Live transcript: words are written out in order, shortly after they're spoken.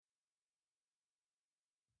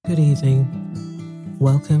Good evening.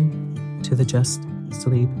 Welcome to the Just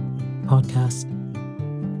Sleep podcast.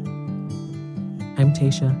 I'm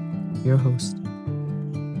Tasha, your host.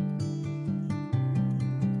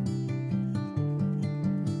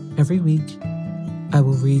 Every week, I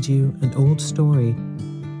will read you an old story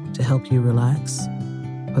to help you relax,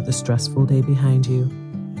 put the stressful day behind you,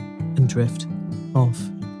 and drift off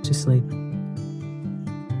to sleep.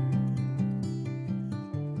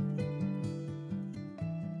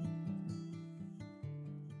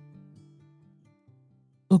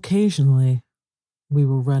 Occasionally, we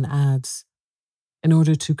will run ads in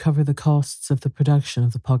order to cover the costs of the production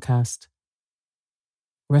of the podcast.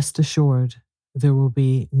 Rest assured, there will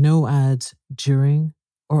be no ads during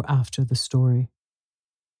or after the story.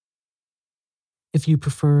 If you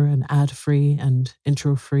prefer an ad-free and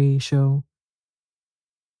intro-free show,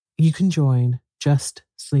 you can join Just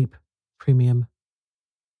Sleep Premium.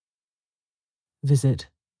 Visit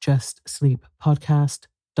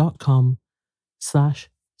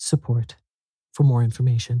justsleeppodcast.com/support for more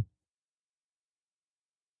information.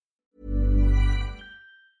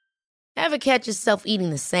 Ever catch yourself eating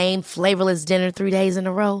the same flavorless dinner 3 days in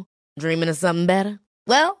a row? Dreaming of something better?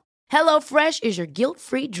 Well, HelloFresh is your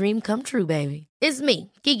guilt-free dream come true, baby. It's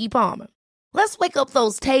me, Keke Palmer. Let's wake up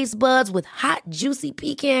those taste buds with hot, juicy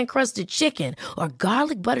pecan-crusted chicken or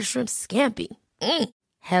garlic butter shrimp scampi.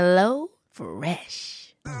 Hello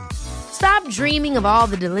Fresh. Stop dreaming of all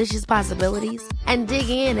the delicious possibilities and dig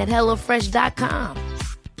in at HelloFresh.com.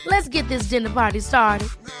 Let's get this dinner party started.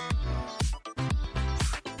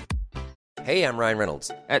 Hey, I'm Ryan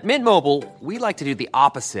Reynolds. At Mint Mobile, we like to do the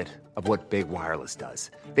opposite of what Big Wireless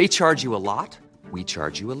does. They charge you a lot, we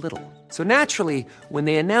charge you a little. So naturally, when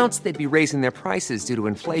they announced they'd be raising their prices due to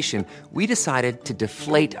inflation, we decided to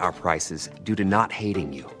deflate our prices due to not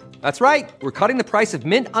hating you. That's right. We're cutting the price of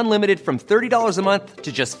Mint Unlimited from $30 a month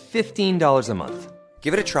to just $15 a month.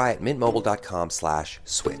 Give it a try at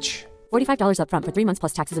mintmobile.com/switch. $45 up front for 3 months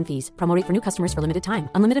plus taxes and fees. Promo rate for new customers for limited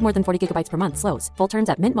time. Unlimited more than 40 gigabytes per month. Slows full terms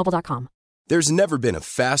at mintmobile.com. There's never been a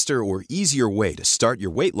faster or easier way to start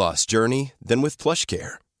your weight loss journey than with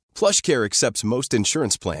PlushCare. PlushCare accepts most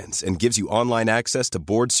insurance plans and gives you online access to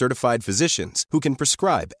board-certified physicians who can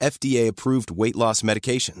prescribe FDA-approved weight loss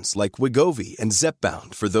medications like Wegovy and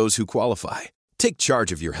Zepbound for those who qualify. Take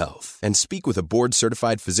charge of your health and speak with a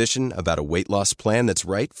board-certified physician about a weight loss plan that's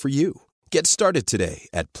right for you. Get started today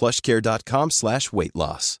at plushcare.com/weight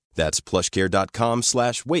loss. That's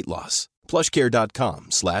plushcare.com/weight loss.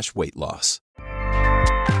 plushcare.com/weight loss.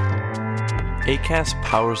 Acast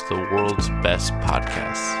powers the world's best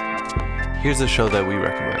podcasts. Here's a show that we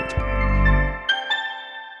recommend.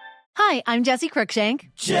 Hi, I'm Jessie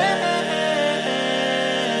Cruikshank. Jessie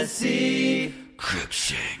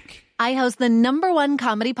Cruikshank. I host the #1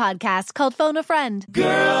 comedy podcast called Phone a Friend.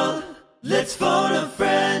 Girl, let's phone a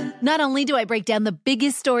friend. Not only do I break down the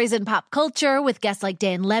biggest stories in pop culture with guests like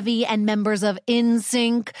Dan Levy and members of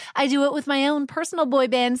NSYNC, I do it with my own personal boy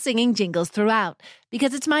band singing jingles throughout.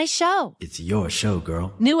 Because it's my show. It's your show,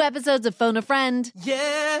 girl. New episodes of Phone a Friend.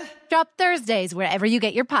 Yeah. Drop Thursdays wherever you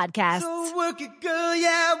get your podcasts. So work it, girl,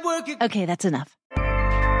 yeah, work it. Okay, that's enough.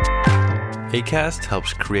 Acast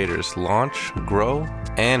helps creators launch, grow,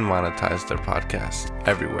 and monetize their podcasts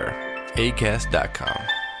everywhere. Acast.com.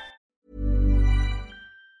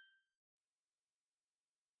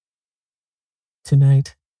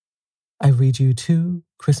 Tonight, I read you 2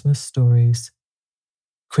 Christmas stories.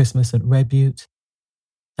 Christmas at Red Butte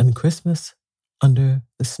and Christmas under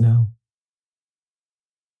the snow.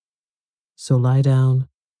 So lie down,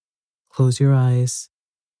 close your eyes,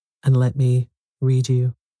 and let me read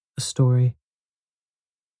you a story.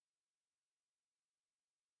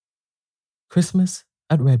 Christmas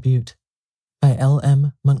at Red Butte by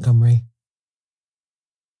L.M. Montgomery.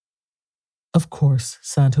 Of course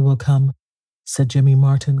Santa will come, said Jimmy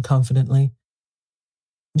Martin confidently.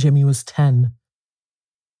 Jimmy was 10,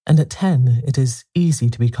 and at 10 it is easy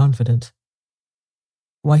to be confident.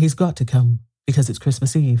 Why, he's got to come, because it's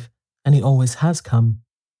Christmas Eve, and he always has come.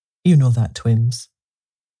 You know that, twins.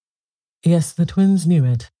 Yes, the twins knew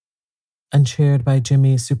it, and cheered by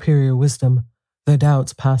Jimmy's superior wisdom, their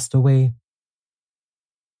doubts passed away.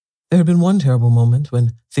 There had been one terrible moment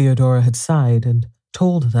when Theodora had sighed and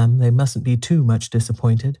told them they mustn't be too much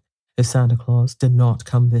disappointed if Santa Claus did not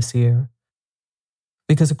come this year,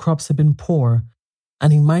 because the crops had been poor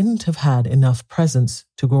and he mightn't have had enough presents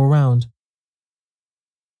to go around.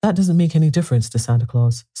 That doesn't make any difference to Santa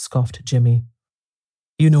Claus, scoffed Jimmy.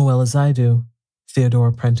 You know well as I do,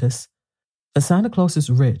 Theodora Prentice, that Santa Claus is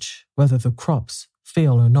rich whether the crops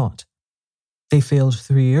fail or not. They failed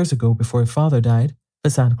 3 years ago before your father died,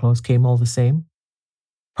 but Santa Claus came all the same.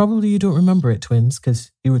 Probably you don't remember it, twins,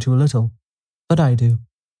 because you were too little. But I do.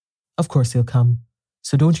 Of course he'll come,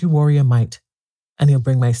 so don't you worry a mite. And he'll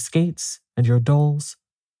bring my skates and your dolls.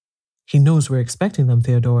 He knows we're expecting them,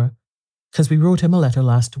 Theodora, because we wrote him a letter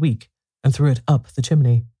last week and threw it up the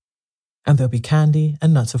chimney. And there'll be candy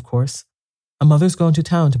and nuts, of course. And Mother's gone to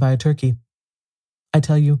town to buy a turkey. I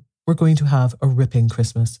tell you, we're going to have a ripping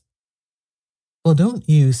Christmas. Well, don't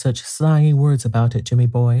use such slangy words about it, Jimmy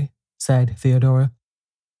boy, sighed Theodora.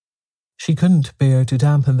 She couldn't bear to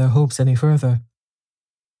dampen their hopes any further.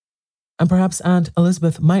 And perhaps Aunt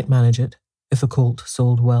Elizabeth might manage it if the colt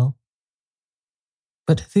sold well.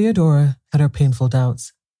 But Theodora had her painful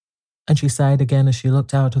doubts, and she sighed again as she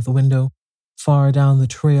looked out of the window, far down the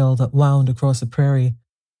trail that wound across the prairie,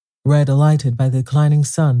 red lighted by the declining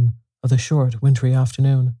sun of the short wintry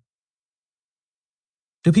afternoon.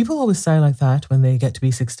 Do people always sigh like that when they get to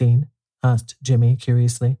be 16? Asked Jimmy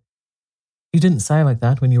curiously. You didn't sigh like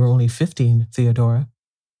that when you were only 15, Theodora.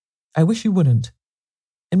 I wish you wouldn't.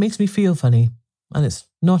 It makes me feel funny, and it's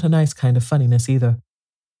not a nice kind of funniness either.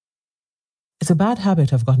 It's a bad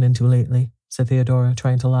habit I've gotten into lately, said Theodora,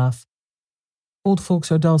 trying to laugh. Old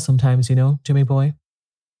folks are dull sometimes, you know, Jimmy boy.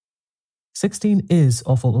 16 is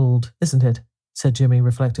awful old, isn't it? Said Jimmy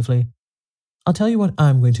reflectively. I'll tell you what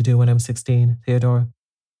I'm going to do when I'm 16, Theodora.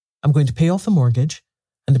 I'm going to pay off the mortgage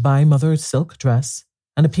and buy Mother a silk dress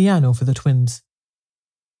and a piano for the twins.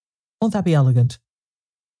 Won't that be elegant?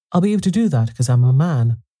 I'll be able to do that because I'm a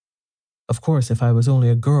man. Of course, if I was only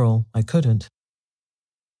a girl, I couldn't.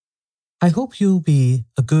 I hope you'll be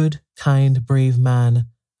a good, kind, brave man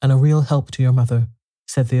and a real help to your mother,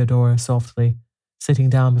 said Theodora softly, sitting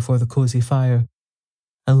down before the cozy fire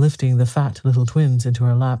and lifting the fat little twins into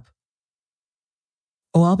her lap.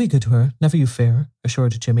 Oh, I'll be good to her, never you fear,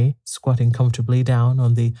 assured Jimmy, squatting comfortably down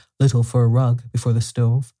on the little fur rug before the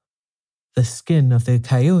stove, the skin of the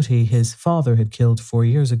coyote his father had killed 4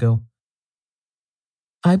 years ago.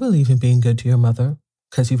 I believe in being good to your mother,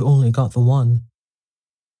 because you've only got the one.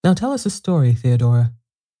 Now tell us a story, Theodora.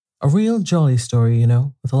 A real jolly story, you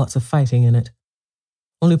know, with lots of fighting in it.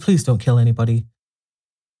 Only please don't kill anybody.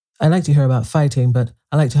 I like to hear about fighting, but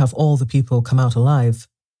I like to have all the people come out alive.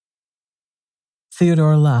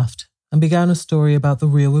 Theodora laughed and began a story about the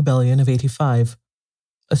real rebellion of '85,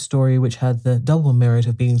 a story which had the double merit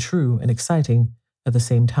of being true and exciting at the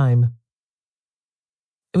same time.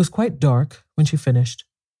 It was quite dark when she finished,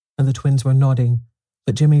 and the twins were nodding,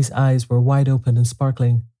 but Jimmy's eyes were wide open and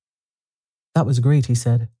sparkling. That was great, he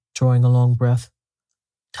said, drawing a long breath.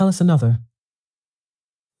 Tell us another.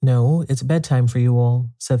 No, it's bedtime for you all,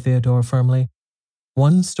 said Theodora firmly.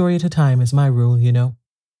 One story at a time is my rule, you know.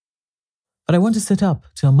 But I want to sit up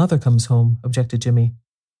till Mother comes home, objected Jimmy.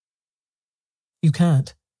 You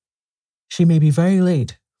can't. She may be very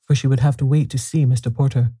late, for she would have to wait to see Mr.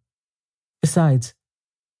 Porter. Besides,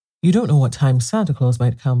 you don't know what time Santa Claus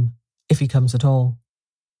might come, if he comes at all.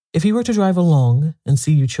 If he were to drive along and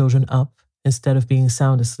see you children up instead of being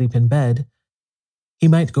sound asleep in bed, he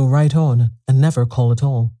might go right on and never call at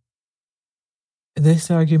all.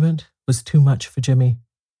 This argument was too much for Jimmy.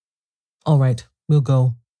 All right, we'll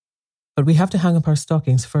go. But we have to hang up our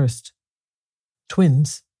stockings first.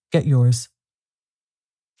 Twins, get yours.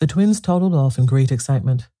 The twins toddled off in great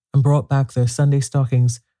excitement and brought back their Sunday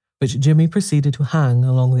stockings, which Jimmy proceeded to hang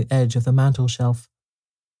along the edge of the mantel shelf.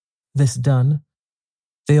 This done,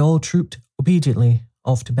 they all trooped obediently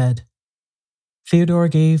off to bed. Theodora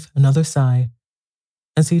gave another sigh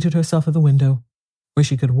and seated herself at the window, where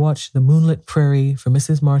she could watch the moonlit prairie for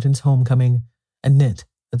Mrs. Martin's homecoming and knit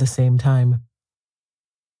at the same time.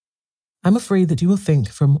 I'm afraid that you will think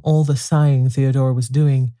from all the sighing Theodora was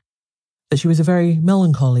doing that she was a very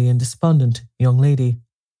melancholy and despondent young lady.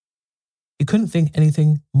 You couldn't think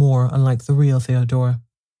anything more unlike the real Theodora.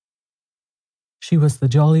 She was the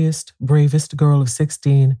jolliest, bravest girl of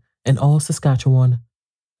 16 in all Saskatchewan,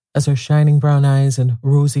 as her shining brown eyes and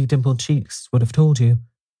rosy dimpled cheeks would have told you,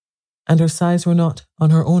 and her sighs were not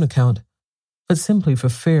on her own account, but simply for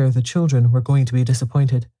fear the children were going to be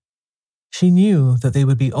disappointed. She knew that they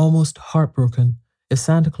would be almost heartbroken if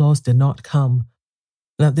Santa Claus did not come,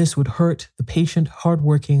 and that this would hurt the patient,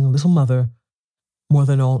 hard-working little mother more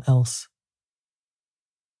than all else.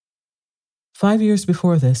 5 years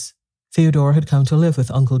before this, Theodora had come to live with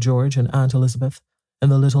Uncle George and Aunt Elizabeth in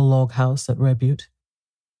the little log house at Red Butte.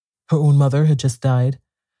 Her own mother had just died,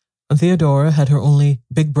 and Theodora had her only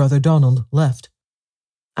big brother Donald left,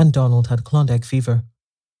 and Donald had Klondike fever.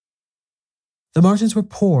 The Martins were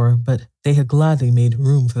poor, but they had gladly made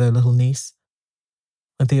room for their little niece,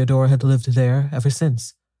 and Theodora had lived there ever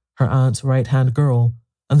since, her aunt's right-hand girl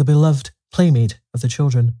and the beloved playmate of the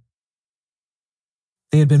children.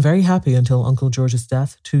 They had been very happy until Uncle George's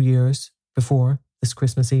death 2 years before this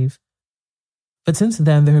Christmas Eve. But since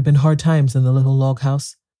then there had been hard times in the little log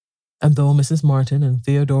house, and though Mrs. Martin and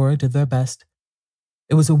Theodora did their best,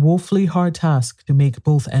 it was a woefully hard task to make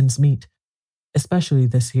both ends meet, especially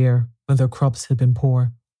this year when their crops had been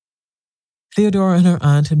poor. Theodora and her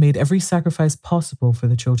aunt had made every sacrifice possible for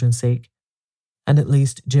the children's sake, and at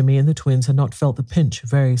least Jimmy and the twins had not felt the pinch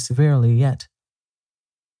very severely yet.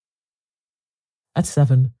 At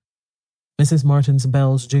 7, Mrs. Martin's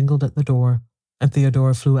bells jingled at the door, and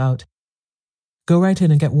Theodora flew out. "Go right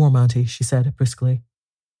in and get warm, Auntie," she said briskly.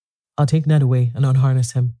 "I'll take Ned away and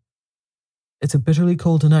unharness him." "It's a bitterly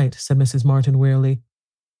cold night," said Mrs. Martin wearily.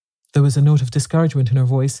 There was a note of discouragement in her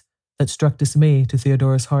voice that struck dismay to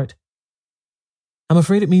Theodora's heart. "I'm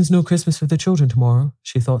afraid it means no Christmas for the children tomorrow,"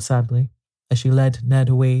 she thought sadly, as she led Ned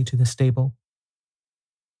away to the stable.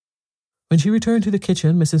 When she returned to the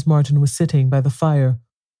kitchen, Mrs. Martin was sitting by the fire,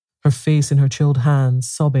 her face in her chilled hands,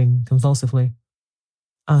 sobbing convulsively.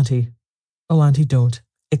 "Auntie, oh Auntie, don't,"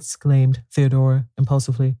 exclaimed Theodora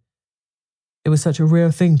impulsively. It was such a rare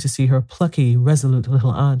thing to see her plucky, resolute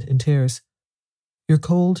little aunt in tears. "You're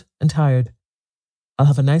cold and tired. I'll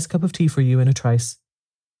have a nice cup of tea for you in a trice."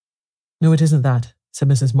 "No, it isn't that," said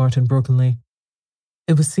Mrs. Martin brokenly.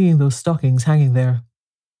 "It was seeing those stockings hanging there.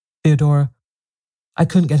 Theodora, I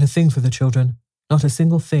couldn't get a thing for the children, not a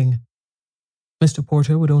single thing. Mr.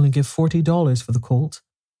 Porter would only give $40 for the colt,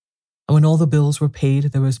 and when all the bills were paid,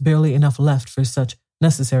 there was barely enough left for such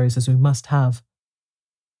necessaries as we must have.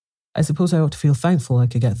 I suppose I ought to feel thankful I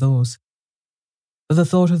could get those. But the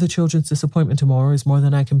thought of the children's disappointment tomorrow is more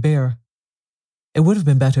than I can bear. It would have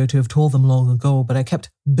been better to have told them long ago, but I kept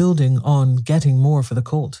building on getting more for the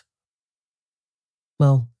colt.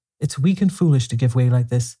 Well, it's weak and foolish to give way like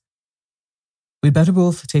this. We'd better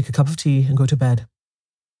both take a cup of tea and go to bed.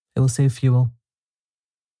 It will save fuel."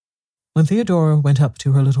 When Theodora went up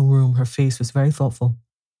to her little room, her face was very thoughtful.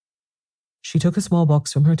 She took a small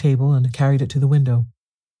box from her table and carried it to the window.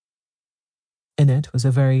 In it was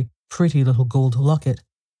a very pretty little gold locket,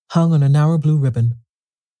 hung on a narrow blue ribbon.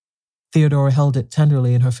 Theodora held it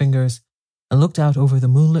tenderly in her fingers and looked out over the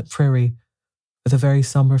moonlit prairie with a very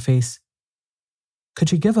somber face. Could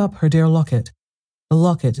she give up her dear locket, the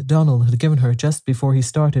locket Donald had given her just before he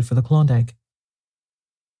started for the Klondike?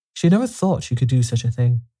 She never thought she could do such a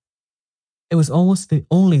thing. It was almost the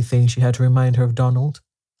only thing she had to remind her of Donald,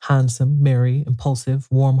 handsome, merry, impulsive,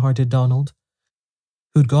 warm-hearted Donald,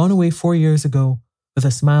 who'd gone away 4 years ago with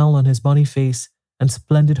a smile on his bonny face and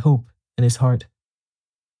splendid hope in his heart.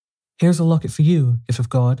 "Here's a locket for you, gift of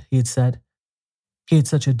God," he had said. He had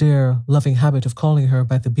such a dear, loving habit of calling her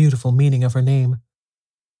by the beautiful meaning of her name.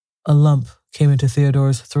 A lump came into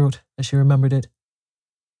Theodora's throat as she remembered it.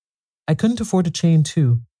 "I couldn't afford a chain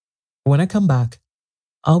too, but when I come back,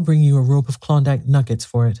 I'll bring you a rope of Klondike nuggets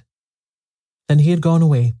for it." Then he had gone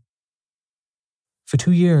away. For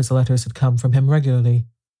 2 years letters had come from him regularly.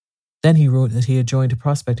 Then he wrote that he had joined a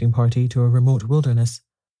prospecting party to a remote wilderness.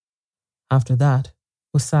 After that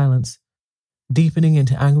was silence, deepening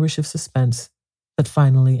into anguish of suspense that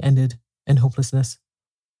finally ended in hopelessness.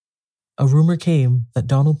 A rumor came that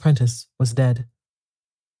Donald Prentice was dead.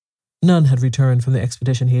 None had returned from the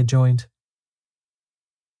expedition he had joined.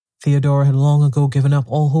 Theodora had long ago given up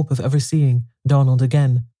all hope of ever seeing Donald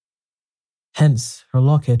again. Hence, her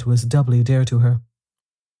locket was doubly dear to her.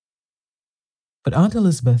 But Aunt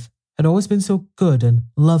Elizabeth had always been so good and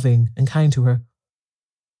loving and kind to her.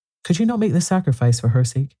 Could she not make the sacrifice for her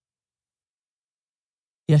sake?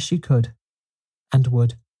 Yes, she could, and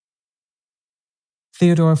would.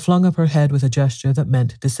 Theodora flung up her head with a gesture that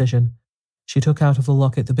meant decision. She took out of the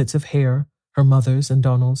locket the bits of hair, her mother's and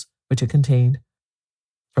Donald's, which it contained.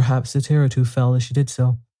 Perhaps a tear or two fell as she did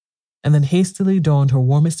so, and then hastily donned her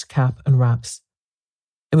warmest cap and wraps.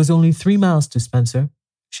 It was only 3 miles to Spencer.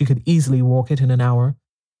 She could easily walk it in an hour,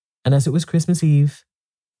 and as it was Christmas Eve,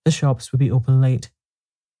 the shops would be open late.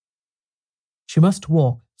 She must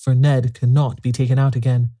walk, for Ned could not be taken out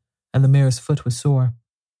again, and the mare's foot was sore.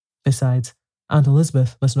 Besides, Aunt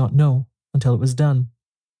Elizabeth must not know until it was done.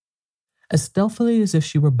 As stealthily as if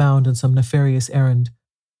she were bound on some nefarious errand,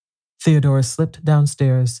 Theodora slipped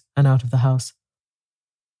downstairs and out of the house.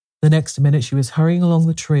 The next minute she was hurrying along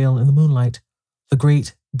the trail in the moonlight. The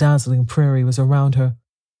great, dazzling prairie was around her,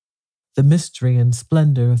 the mystery and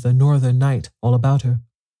splendor of the northern night all about her.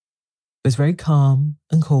 It was very calm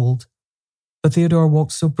and cold, but Theodora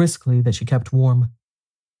walked so briskly that she kept warm.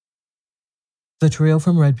 The trail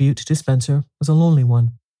from Red Butte to Spencer was a lonely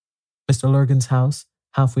one. Mr. Lurgan's house,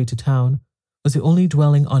 halfway to town, was the only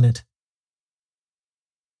dwelling on it.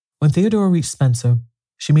 When Theodora reached Spencer,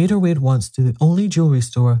 she made her way at once to the only jewelry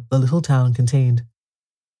store the little town contained.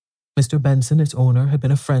 Mr. Benson, its owner, had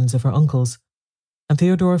been a friend of her uncle's, and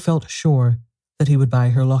Theodora felt sure that he would buy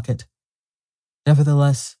her locket.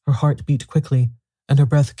 Nevertheless, her heart beat quickly, and her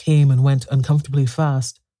breath came and went uncomfortably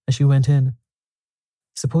fast as she went in.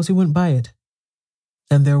 Suppose he wouldn't buy it?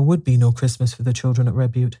 Then there would be no Christmas for the children at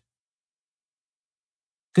Red Butte.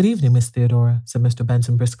 "Good evening, Miss Theodora," said Mr.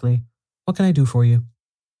 Benson briskly. "What can I do for you?"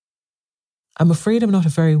 "I'm afraid I'm not a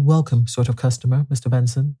very welcome sort of customer, Mr.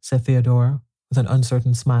 Benson," said Theodora with an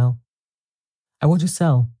uncertain smile. "I want to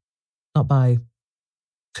sell, not buy.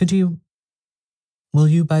 Will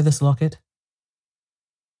you buy this locket?"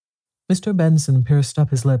 Mr. Benson pursed up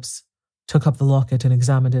his lips, took up the locket and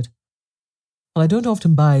examined it. "Well, I don't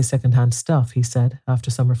often buy second-hand stuff," he said after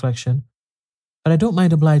some reflection, "but I don't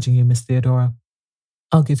mind obliging you, Miss Theodora.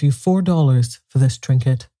 I'll give you $4 for this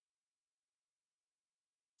trinket."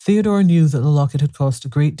 Theodora knew that the locket had cost a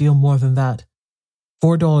great deal more than that.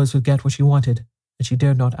 $4 would get what she wanted, and she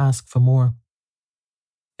dared not ask for more.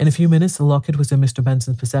 In a few minutes, the locket was in Mr.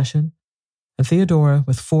 Benson's possession, and Theodora,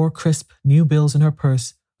 with 4 crisp new bills in her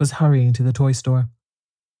purse, was hurrying to the toy store.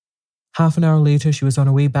 Half an hour later, she was on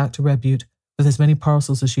her way back to Red Butte with as many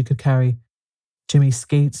parcels as she could carry: Jimmy's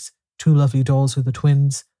skates, 2 lovely dolls for the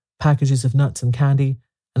twins, packages of nuts and candy,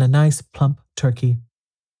 and a nice plump turkey.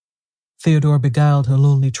 Theodora beguiled her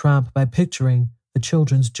lonely tramp by picturing the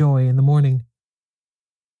children's joy in the morning.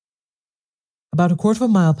 About a quarter of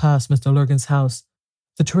a mile past Mr. Lurgan's house,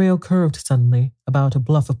 the trail curved suddenly about a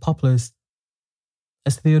bluff of poplars.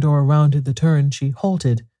 As Theodora rounded the turn, she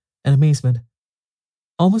halted in amazement.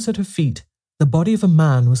 Almost at her feet, the body of a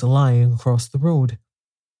man was lying across the road.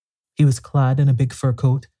 He was clad in a big fur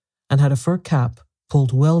coat and had a fur cap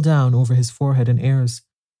pulled well down over his forehead and ears.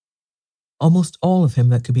 Almost all of him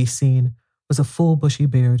that could be seen was a full bushy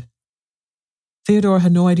beard. Theodora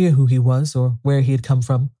had no idea who he was or where he had come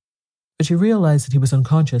from, but she realized that he was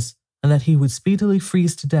unconscious and that he would speedily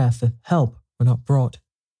freeze to death if help were not brought.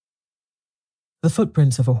 The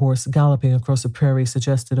footprints of a horse galloping across the prairie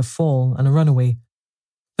suggested a fall and a runaway,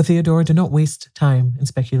 but Theodora did not waste time in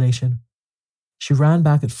speculation. She ran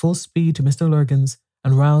back at full speed to Mr. Lurgan's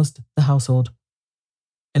and roused the household.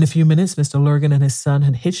 In a few minutes, Mr. Lurgan and his son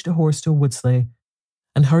had hitched a horse to a wood sleigh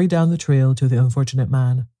and hurried down the trail to the unfortunate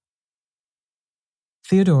man.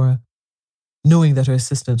 Theodora, knowing that her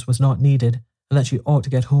assistance was not needed and that she ought to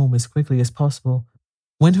get home as quickly as possible,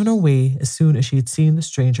 went on her way as soon as she had seen the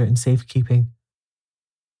stranger in safekeeping.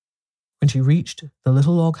 When she reached the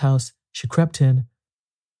little log house, she crept in,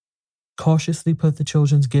 cautiously put the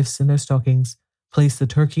children's gifts in their stockings, placed the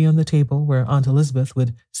turkey on the table where Aunt Elizabeth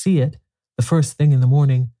would see it the first thing in the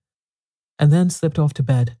morning, and then slipped off to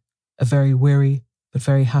bed, a very weary but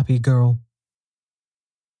very happy girl.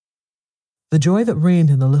 The joy that reigned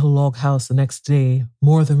in the little log house the next day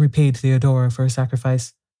more than repaid Theodora for her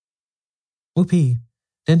sacrifice. "Whoopee,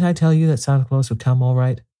 didn't I tell you that Santa Claus would come all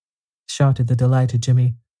right?" shouted the delighted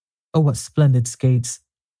Jimmy. "Oh, what splendid skates."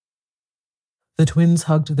 The twins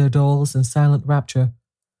hugged their dolls in silent rapture,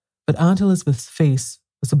 but Aunt Elizabeth's face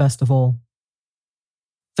was the best of all.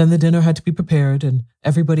 Then the dinner had to be prepared, and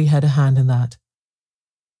everybody had a hand in that.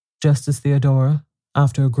 Just as Theodora,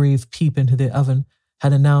 after a grave peep into the oven,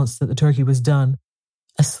 had announced that the turkey was done,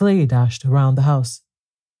 a sleigh dashed around the house.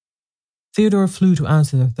 Theodora flew to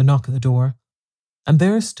answer the knock at the door, and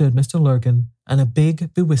there stood Mr. Lurgan and a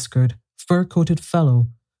big, bewhiskered, fur-coated fellow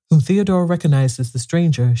whom Theodora recognized as the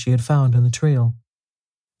stranger she had found on the trail.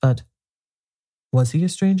 But was he a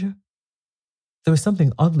stranger? There was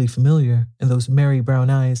something oddly familiar in those merry brown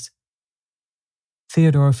eyes.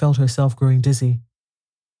 Theodora felt herself growing dizzy.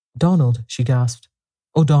 "Donald," she gasped.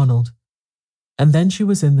 "Oh, Donald." And then she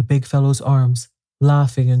was in the big fellow's arms,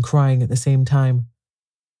 laughing and crying at the same time.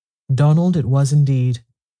 Donald it was indeed.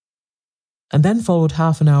 And then followed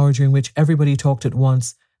half an hour during which everybody talked at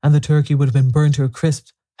once, and the turkey would have been burned to a crisp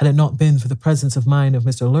had it not been for the presence of mind of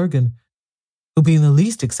Mr. Lurgan, who, being the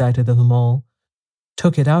least excited of them all,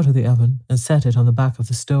 took it out of the oven and set it on the back of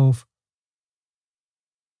the stove.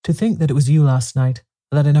 "To think that it was you last night,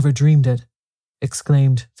 and that I never dreamed it,"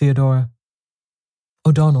 exclaimed Theodora.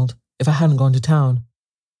 "Oh, Donald, if I hadn't gone to town."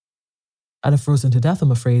 "I'd have frozen to death,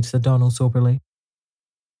 I'm afraid," said Donald soberly.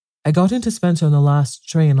 "I got into Spencer on the last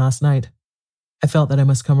train last night. I felt that I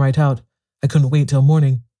must come right out. I couldn't wait till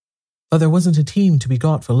morning. But there wasn't a team to be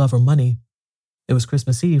got for love or money. It was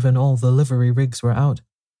Christmas Eve and all the livery rigs were out.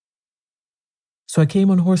 So I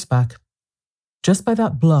came on horseback. Just by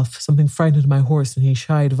that bluff, something frightened my horse and he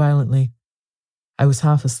shied violently. I was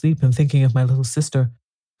half asleep and thinking of my little sister,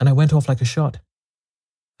 and I went off like a shot.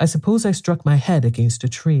 I suppose I struck my head against a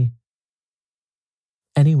tree."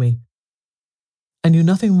 Anyway, I knew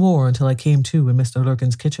nothing more until I came to in Mr.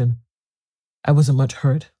 Lurkin's kitchen. I wasn't much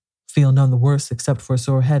hurt, feel none the worse except for a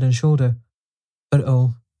sore head and shoulder. But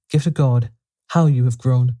oh, gift of God, how you have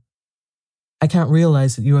grown. I can't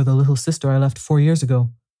realize that you are the little sister I left 4 years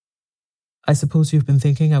ago. I suppose you've been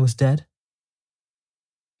thinking I was dead?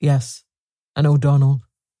 Yes. And oh, Donald,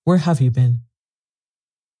 where have you been?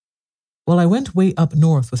 Well, I went way up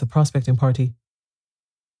north with a prospecting party.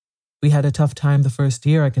 We had a tough time the first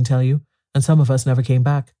year, I can tell you, and some of us never came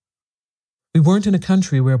back. We weren't in a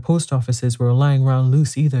country where post offices were lying round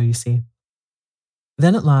loose either, you see.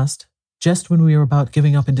 Then at last, just when we were about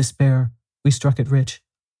giving up in despair, we struck it rich.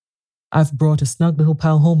 I've brought a snug little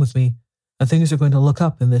pal home with me, and things are going to look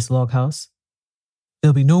up in this log house.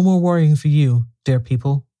 There'll be no more worrying for you, dear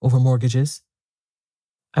people, over mortgages.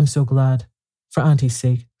 I'm so glad, for Auntie's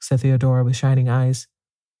sake, said Theodora with shining eyes.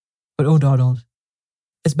 But oh, Donald,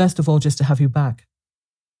 it's best of all just to have you back.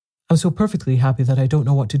 I'm so perfectly happy that I don't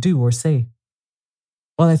know what to do or say.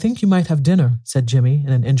 Well, I think you might have dinner, said Jimmy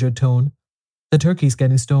in an injured tone. The turkey's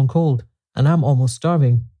getting stone cold, and I'm almost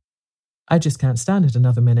starving. I just can't stand it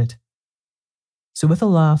another minute. So with a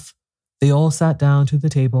laugh, they all sat down to the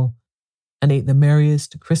table and ate the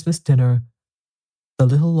merriest Christmas dinner the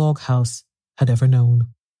little log house had ever known.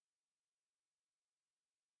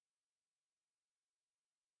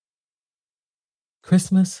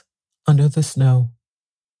 Christmas Under the Snow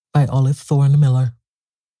by Olive Thorne Miller.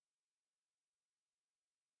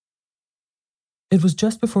 It was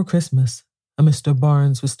just before Christmas, and Mr.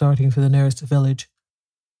 Barnes was starting for the nearest village.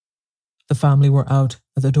 The family were out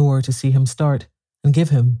at the door to see him start and give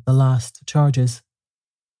him the last charges.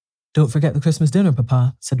 Don't forget the Christmas dinner,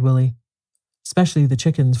 Papa, said Willie. Especially the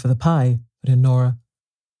chickens for the pie, put in Nora.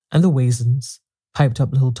 And the waisins, piped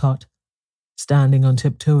up little Tot, standing on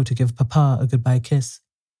tiptoe to give Papa a goodbye kiss.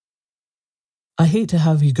 I hate to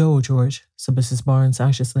have you go, George, said Mrs. Barnes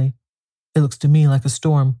anxiously. It looks to me like a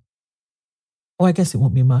storm. Oh, I guess it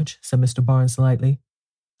won't be much, said Mr. Barnes lightly.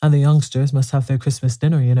 And the youngsters must have their Christmas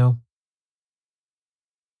dinner, you know.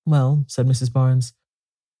 Well, said Mrs. Barnes,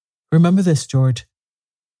 remember this, George.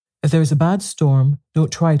 If there is a bad storm,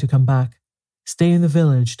 don't try to come back. Stay in the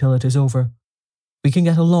village till it is over. We can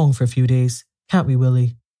get along for a few days, can't we,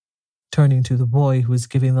 Willie? Turning to the boy who was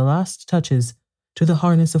giving the last touches to the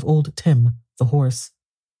harness of old Tim, the horse.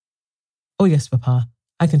 Oh yes, Papa,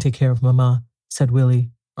 I can take care of Mamma, said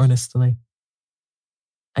Willie earnestly.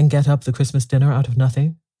 And get up the Christmas dinner out of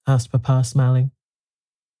nothing? Asked Papa, smiling.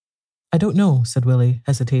 I don't know, said Willie,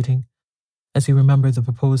 hesitating, as he remembered the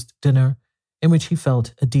proposed dinner in which he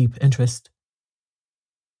felt a deep interest.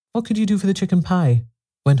 What could you do for the chicken pie?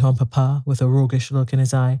 Went on Papa with a roguish look in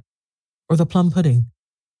his eye. Or the plum pudding?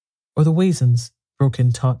 Or the raisins? Broke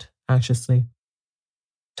in Tot anxiously.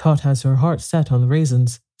 Tot has her heart set on the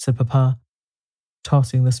raisins, said Papa,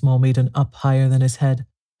 tossing the small maiden up higher than his head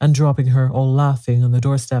and dropping her all laughing on the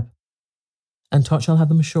doorstep. And Tot shall have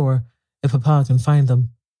them ashore, if Papa can find them.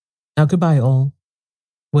 Now goodbye all.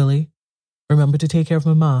 Willie, remember to take care of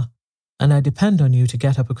Mamma, and I depend on you to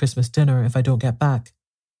get up a Christmas dinner if I don't get back.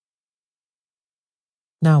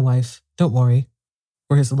 Now, wife, don't worry,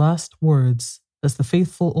 were his last words as the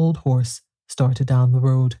faithful old horse started down the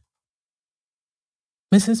road.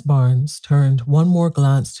 Mrs. Barnes turned one more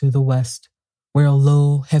glance to the west, where a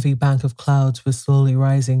low, heavy bank of clouds was slowly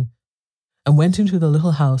rising, and went into the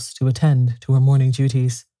little house to attend to her morning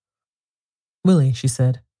duties. Willie, she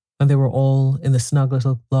said, when they were all in the snug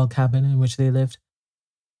little log cabin in which they lived,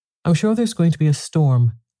 I'm sure there's going to be a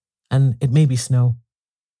storm, and it may be snow.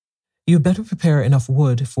 You'd better prepare enough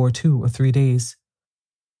wood for 2 or 3 days.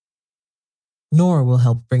 Nora will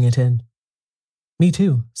help bring it in. Me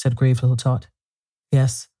too, said grave little Tot.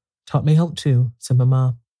 Yes, Tot may help too, said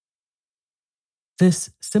Mamma.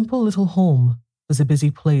 This simple little home was a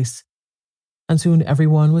busy place, and soon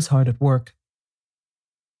everyone was hard at work.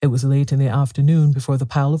 It was late in the afternoon before the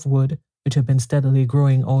pile of wood, which had been steadily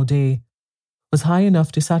growing all day, was high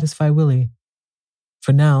enough to satisfy Willie.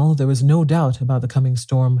 For now there was no doubt about the coming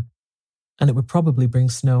storm, and it would probably bring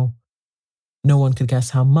snow. No one could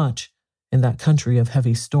guess how much in that country of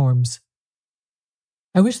heavy storms.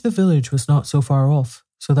 I wish the village was not so far off,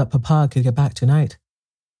 so that Papa could get back tonight,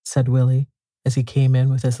 said Willie, as he came in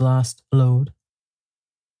with his last load.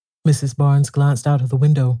 Mrs. Barnes glanced out of the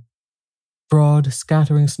window. Broad,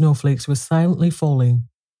 scattering snowflakes were silently falling,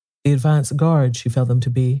 the advance guard, she felt them to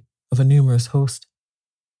be, of a numerous host.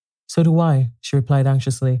 So do I, she replied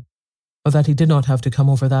anxiously, or that he did not have to come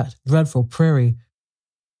over that dreadful prairie,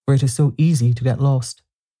 where it is so easy to get lost.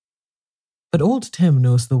 But old Tim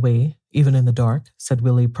knows the way, even in the dark, said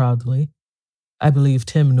Willie proudly. I believe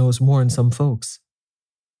Tim knows more than some folks.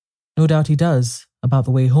 No doubt he does, about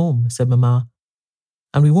the way home, said Mamma.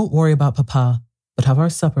 And we won't worry about Papa, but have our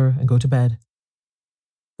supper and go to bed.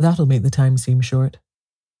 That'll make the time seem short.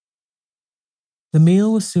 The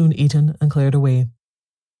meal was soon eaten and cleared away,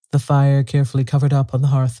 the fire carefully covered up on the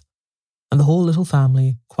hearth, and the whole little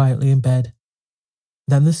family quietly in bed.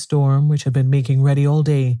 Then the storm, which had been making ready all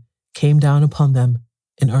day, came down upon them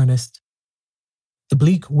in earnest. The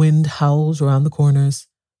bleak wind howled around the corners,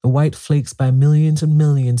 the white flakes by millions and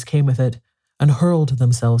millions came with it and hurled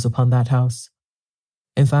themselves upon that house.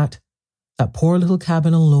 In fact, that poor little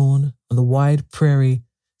cabin alone on the wide prairie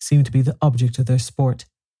seemed to be the object of their sport.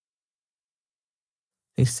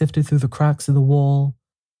 They sifted through the cracks of the wall,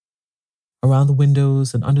 around the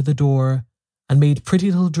windows and under the door, and made pretty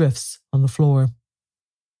little drifts on the floor.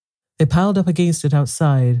 They piled up against it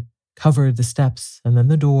outside, covered the steps, and then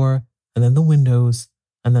the door, and then the windows,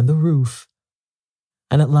 and then the roof,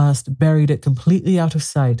 and at last buried it completely out of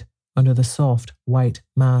sight under the soft white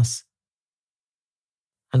mass.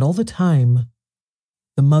 And all the time,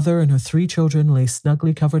 the mother and her 3 children lay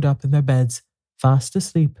snugly covered up in their beds, fast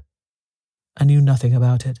asleep, and knew nothing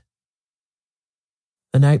about it.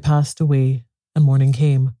 The night passed away, and morning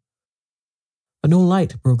came, but no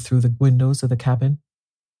light broke through the windows of the cabin.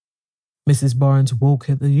 Mrs. Barnes woke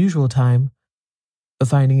at the usual time, but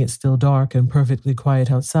finding it still dark and perfectly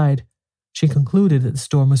quiet outside, she concluded that the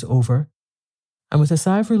storm was over, and with a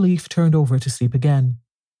sigh of relief turned over to sleep again.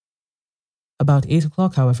 About 8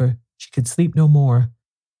 o'clock, however, she could sleep no more,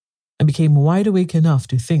 and became wide awake enough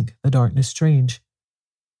to think the darkness strange.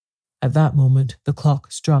 At that moment the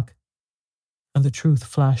clock struck, and the truth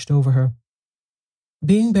flashed over her.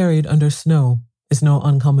 Being buried under snow is no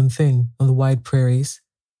uncommon thing on the wide prairies,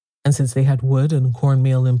 and since they had wood and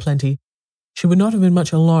cornmeal in plenty, she would not have been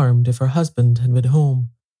much alarmed if her husband had been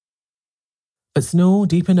home. But snow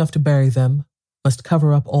deep enough to bury them must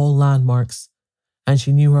cover up all landmarks, and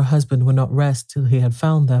she knew her husband would not rest till he had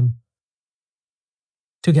found them.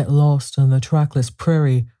 To get lost on the trackless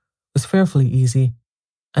prairie was fearfully easy,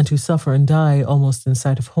 and to suffer and die almost in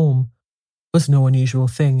sight of home was no unusual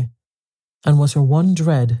thing, and was her one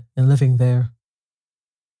dread in living there.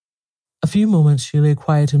 A few moments she lay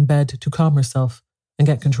quiet in bed to calm herself and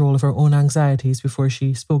get control of her own anxieties before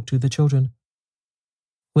she spoke to the children.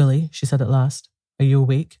 "Willie," she said at last, "are you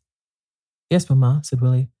awake?" "Yes, Mamma," said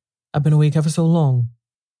Willie. "I've been awake ever so long.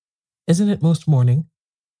 Isn't it most morning?"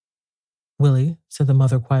 "Willie," said the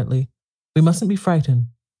mother quietly, "we mustn't be frightened,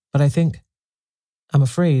 but I'm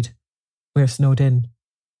afraid we're snowed in."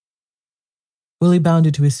 Willie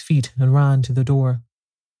bounded to his feet and ran to the door.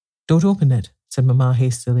 "Don't open it," said Mamma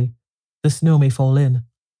hastily. "The snow may fall in.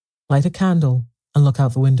 Light a candle and look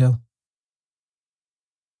out the window."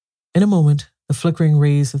 In a moment, the flickering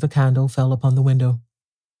rays of the candle fell upon the window.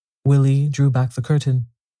 Willie drew back the curtain.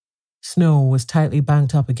 Snow was tightly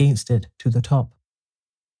banked up against it to the top.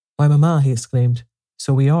 "Why, Mamma," he exclaimed,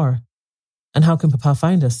 "so we are. And how can Papa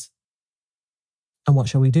find us? And what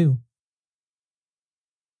shall we do?"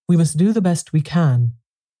 "We must do the best we can,"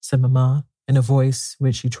 said Mamma in a voice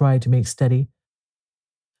which she tried to make steady,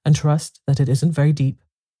 "and trust that it isn't very deep,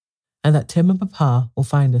 and that Tim and Papa will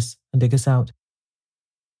find us and dig us out."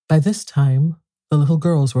 By this time, the little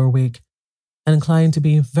girls were awake and inclined to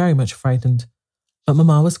be very much frightened, but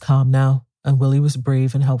Mamma was calm now, and Willie was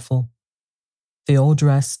brave and helpful. They all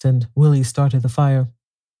dressed, and Willie started the fire.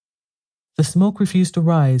 The smoke refused to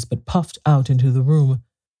rise, but puffed out into the room,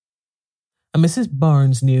 and Mrs.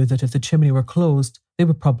 Barnes knew that if the chimney were closed, they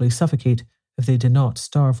would probably suffocate if they did not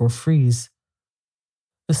starve or freeze.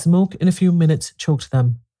 The smoke in a few minutes choked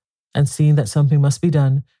them, and seeing that something must be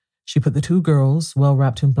done, she put the 2 girls, well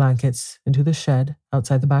wrapped in blankets, into the shed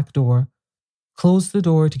outside the back door, closed the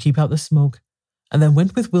door to keep out the smoke, and then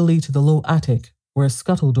went with Willie to the low attic where a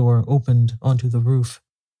scuttle door opened onto the roof.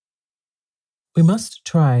 "We must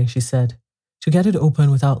try," she said, "to get it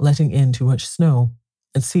open without letting in too much snow,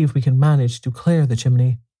 and see if we can manage to clear the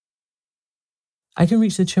chimney." "I can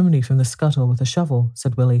reach the chimney from the scuttle with a shovel,"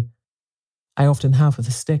 said Willie. "I often have with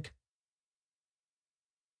a stick."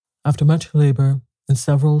 After much labour and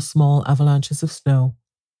several small avalanches of snow,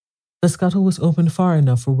 the scuttle was opened far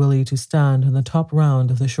enough for Willie to stand on the top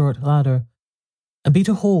round of the short ladder and beat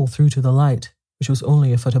a hole through to the light, which was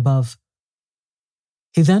only a foot above.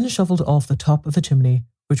 He then shovelled off the top of the chimney,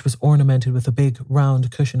 which was ornamented with a big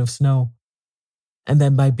round cushion of snow, and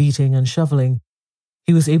then by beating and shovelling,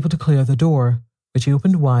 he was able to clear the door, which he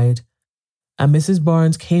opened wide, and Mrs.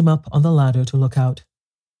 Barnes came up on the ladder to look out.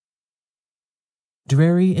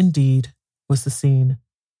 Dreary indeed was the scene,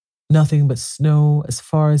 nothing but snow as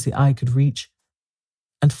far as the eye could reach,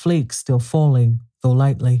 and flakes still falling, though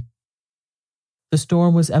lightly. The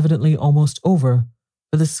storm was evidently almost over,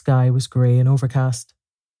 but the sky was grey and overcast.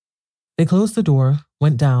 They closed the door,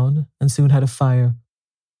 went down, and soon had a fire,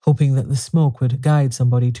 hoping that the smoke would guide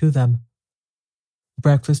somebody to them.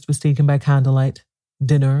 Breakfast was taken by candlelight,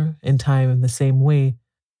 dinner in time in the same way,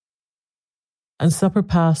 and supper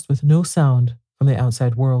passed with no sound from the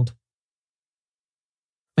outside world.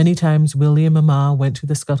 Many times Willie and Mama went to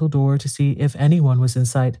the scuttle door to see if anyone was in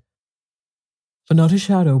sight, but not a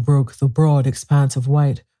shadow broke the broad expanse of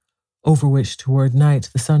white over which toward night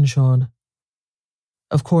the sun shone.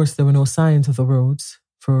 Of course, there were no signs of the roads,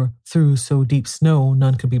 for through so deep snow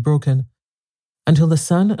none could be broken. Until the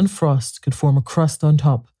sun and frost could form a crust on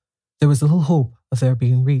top, there was little hope of their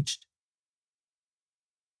being reached.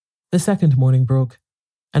 The second morning broke,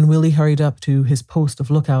 and Willie hurried up to his post of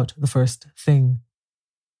lookout the first thing.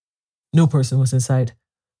 No person was in sight,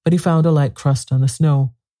 but he found a light crust on the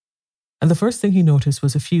snow, and the first thing he noticed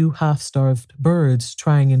was a few half-starved birds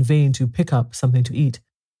trying in vain to pick up something to eat.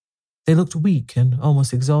 They looked weak and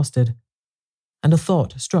almost exhausted, and a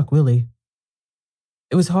thought struck Willie.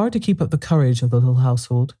 It was hard to keep up the courage of the little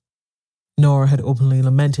household. Nora had openly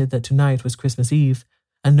lamented that tonight was Christmas Eve,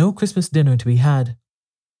 and no Christmas dinner to be had.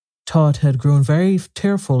 Todd had grown very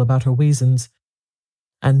tearful about her waisins,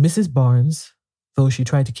 and Mrs. Barnes, though she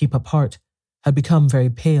tried to keep up heart, had become very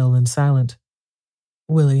pale and silent.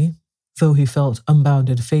 Willie, though he felt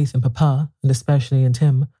unbounded faith in Papa, and especially in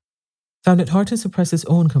Tim, found it hard to suppress his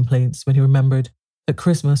own complaints when he remembered that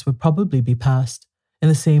Christmas would probably be passed in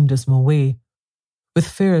the same dismal way, with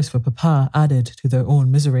fares for Papa added to their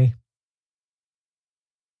own misery.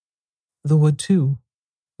 The wood, too,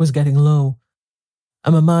 was getting low,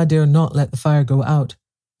 and Mama dared not let the fire go out,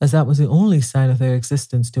 as that was the only sign of their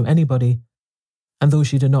existence to anybody, and though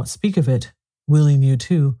she did not speak of it, Willie knew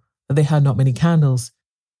too that they had not many candles,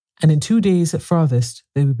 and in 2 days at farthest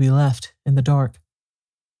they would be left in the dark.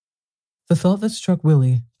 The thought that struck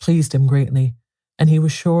Willie pleased him greatly, and he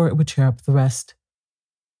was sure it would cheer up the rest.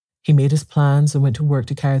 He made his plans and went to work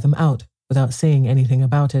to carry them out without saying anything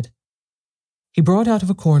about it. He brought out of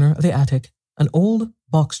a corner of the attic an old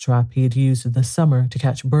box trap he had used in the summer to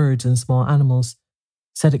catch birds and small animals,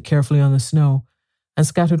 set it carefully on the snow, and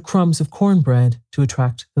scattered crumbs of cornbread to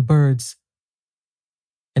attract the birds.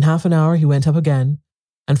 In half an hour he went up again,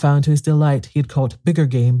 and found to his delight he had caught bigger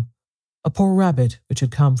game, a poor rabbit which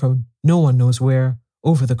had come from no one knows where,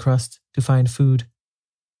 over the crust, to find food.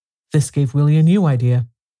 This gave Willie a new idea.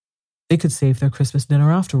 They could save their Christmas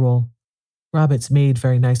dinner after all. Rabbits made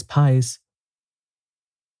very nice pies.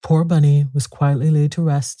 Poor Bunny was quietly laid to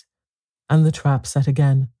rest, and the trap set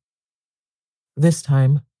again. This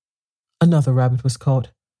time, another rabbit was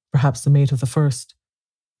caught, perhaps the mate of the first.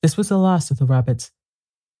 This was the last of the rabbits,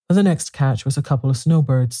 but the next catch was a couple of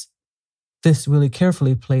snowbirds. This Willie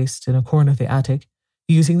carefully placed in a corner of the attic,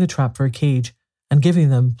 using the trap for a cage and giving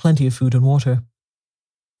them plenty of food and water.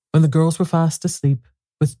 When the girls were fast asleep,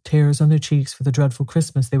 with tears on their cheeks for the dreadful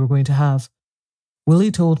Christmas they were going to have,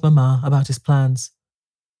 Willie told Mama about his plans.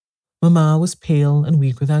 Mama was pale and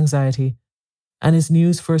weak with anxiety, and his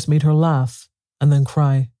news first made her laugh and then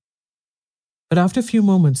cry. But after a few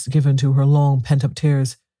moments given to her long pent-up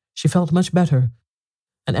tears, she felt much better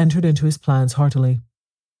and entered into his plans heartily.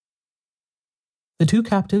 The 2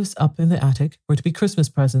 captives up in the attic were to be Christmas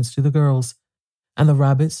presents to the girls, and the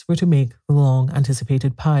rabbits were to make the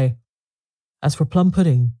long-anticipated pie. As for plum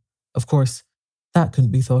pudding, of course, that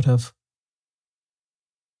couldn't be thought of.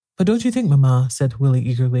 "But don't you think, Mama," said Willie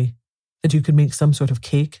eagerly, "that you could make some sort of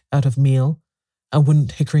cake out of meal, and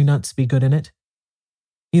wouldn't hickory nuts be good in it?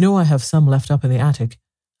 You know I have some left up in the attic,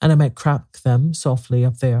 and I might crack them softly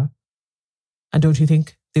up there. And don't you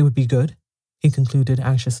think they would be good?" he concluded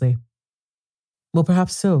anxiously. "Well,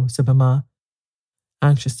 perhaps so," said Mama,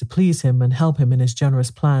 anxious to please him and help him in his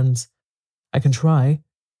generous plans. "I can try.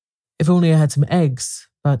 If only I had some eggs,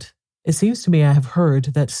 but it seems to me I have heard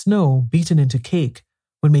that snow beaten into cake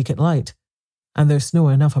would make it light, and there's snow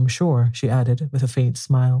enough, I'm sure," she added with a faint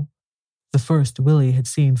smile, the first Willie had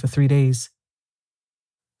seen for 3 days.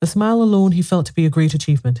 The smile alone he felt to be a great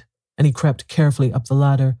achievement, and he crept carefully up the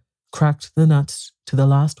ladder, cracked the nuts to the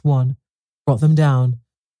last one, brought them down,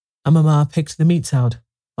 and Mama picked the meats out,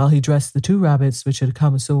 while he dressed the 2 rabbits which had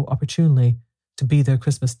come so opportunely to be their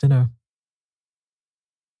Christmas dinner.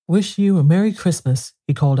 "Wish you a Merry Christmas,"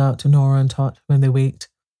 he called out to Nora and Tot when they waked.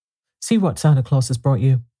 "See what Santa Claus has brought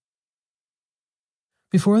you."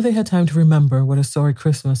 Before they had time to remember what a sorry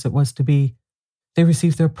Christmas it was to be, they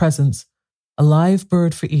received their presents, a live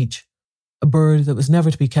bird for each, a bird that was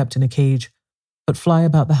never to be kept in a cage, but fly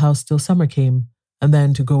about the house till summer came, and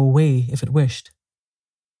then to go away if it wished.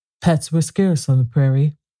 Pets were scarce on the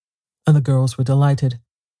prairie. and the girls were delighted.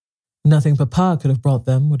 Nothing Papa could have brought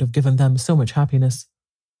them would have given them so much happiness.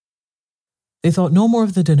 They thought no more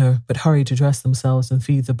of the dinner, but hurried to dress themselves and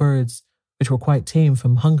feed the birds, which were quite tame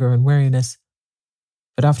from hunger and weariness.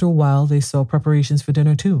 But after a while they saw preparations for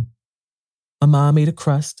dinner too. Mamma made a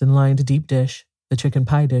crust and lined a deep dish, the chicken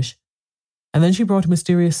pie dish, and then she brought a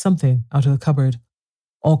mysterious something out of the cupboard,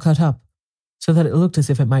 all cut up, so that it looked as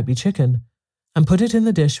if it might be chicken, and put it in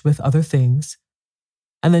the dish with other things,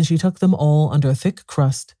 and then she took them all under a thick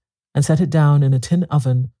crust and set it down in a tin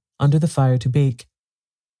oven under the fire to bake.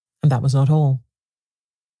 And that was not all.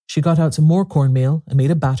 She got out some more cornmeal and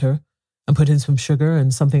made a batter and put in some sugar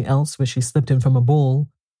and something else which she slipped in from a bowl,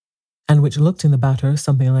 and which looked in the batter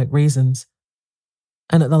something like raisins.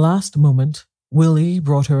 And at the last moment, Willie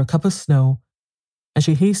brought her a cup of snow, and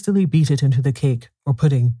she hastily beat it into the cake or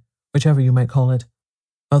pudding, whichever you might call it,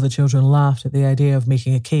 while the children laughed at the idea of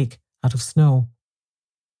making a cake out of snow.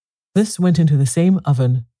 This went into the same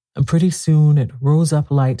oven, and pretty soon it rose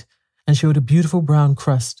up light and showed a beautiful brown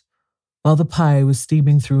crust, while the pie was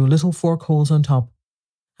steaming through little fork holes on top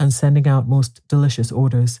and sending out most delicious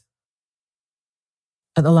odors.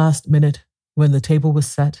 At the last minute, when the table was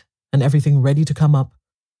set and everything ready to come up,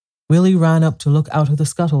 Willie ran up to look out of the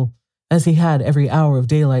scuttle, as he had every hour of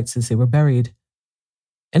daylight since they were buried.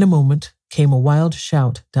 In a moment came a wild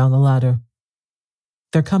shout down the ladder.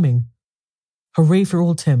 "They're coming. Hooray for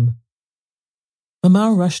old Tim."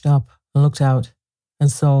 Mamma rushed up and looked out,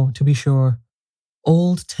 and saw, to be sure,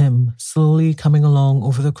 old Tim slowly coming along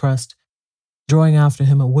over the crust, drawing after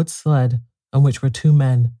him a wood sled on which were two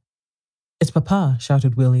men. "It's Papa,"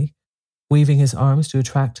 shouted Willie, waving his arms to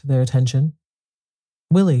attract their attention.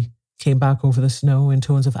 "Willie," came back over the snow in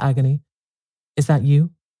tones of agony. "Is that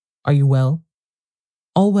you? Are you well?"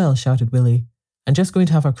 "All well," shouted Willie, "and just going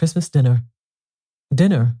to have our Christmas dinner."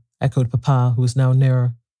 "Dinner?" echoed Papa, who was now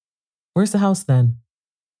nearer. "Where's the house, then?"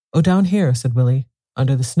 "Oh, down here," said Willie,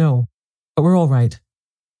 "under the snow. But we're all right.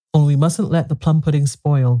 Only we mustn't let the plum pudding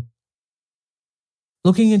spoil."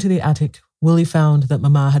 Looking into the attic, Willie found that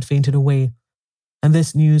Mamma had fainted away, and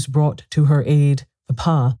this news brought to her aid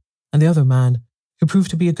Papa and the other man, who proved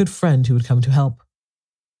to be a good friend who would come to help.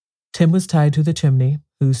 Tim was tied to the chimney,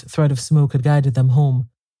 whose thread of smoke had guided them home,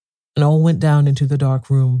 and all went down into the dark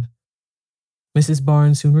room. Mrs.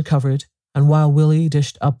 Barnes soon recovered, and while Willie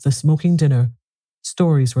dished up the smoking dinner,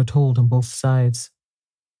 stories were told on both sides.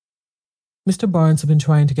 Mr. Barnes had been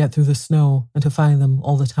trying to get through the snow and to find them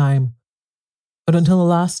all the time, but until the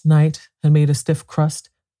last night had made a stiff crust,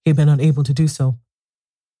 he had been unable to do so.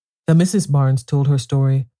 Then Mrs. Barnes told her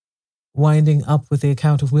story, winding up with the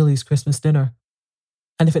account of Willie's Christmas dinner.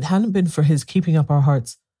 "And if it hadn't been for his keeping up our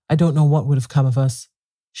hearts, I don't know what would have come of us,"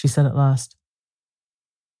 she said at last.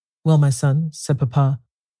 "Well, my son," said Papa,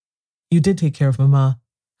 "you did take care of Mamma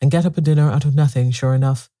and get up a dinner out of nothing, sure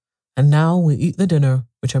enough, and now we eat the dinner,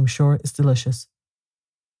 which I'm sure is delicious."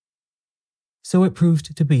 So it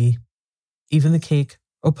proved to be. Even the cake,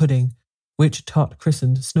 or pudding, which Tot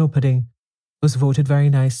christened snow pudding, was voted very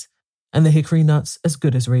nice, and the hickory nuts as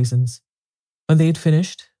good as raisins. When they had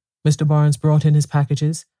finished, Mr. Barnes brought in his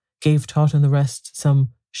packages, gave Tot and the rest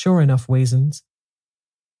some sure enough raisins,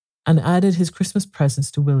 and added his Christmas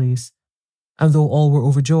presents to Willie's, and though all were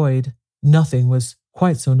overjoyed, nothing was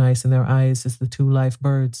quite so nice in their eyes as the two live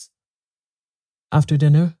birds. After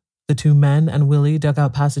dinner, the two men and Willie dug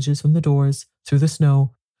out passages from the doors through the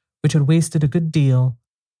snow, which had wasted a good deal,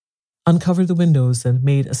 uncovered the windows and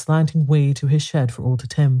made a slanting way to his shed for old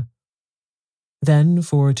Tim. Then,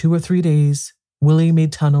 for 2 or 3 days, Willie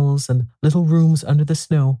made tunnels and little rooms under the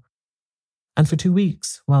snow, and for 2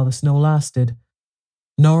 weeks, while the snow lasted,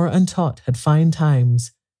 Nora and Tot had fine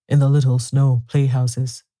times in the little snow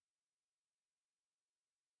playhouses.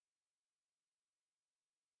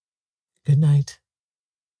 Good night.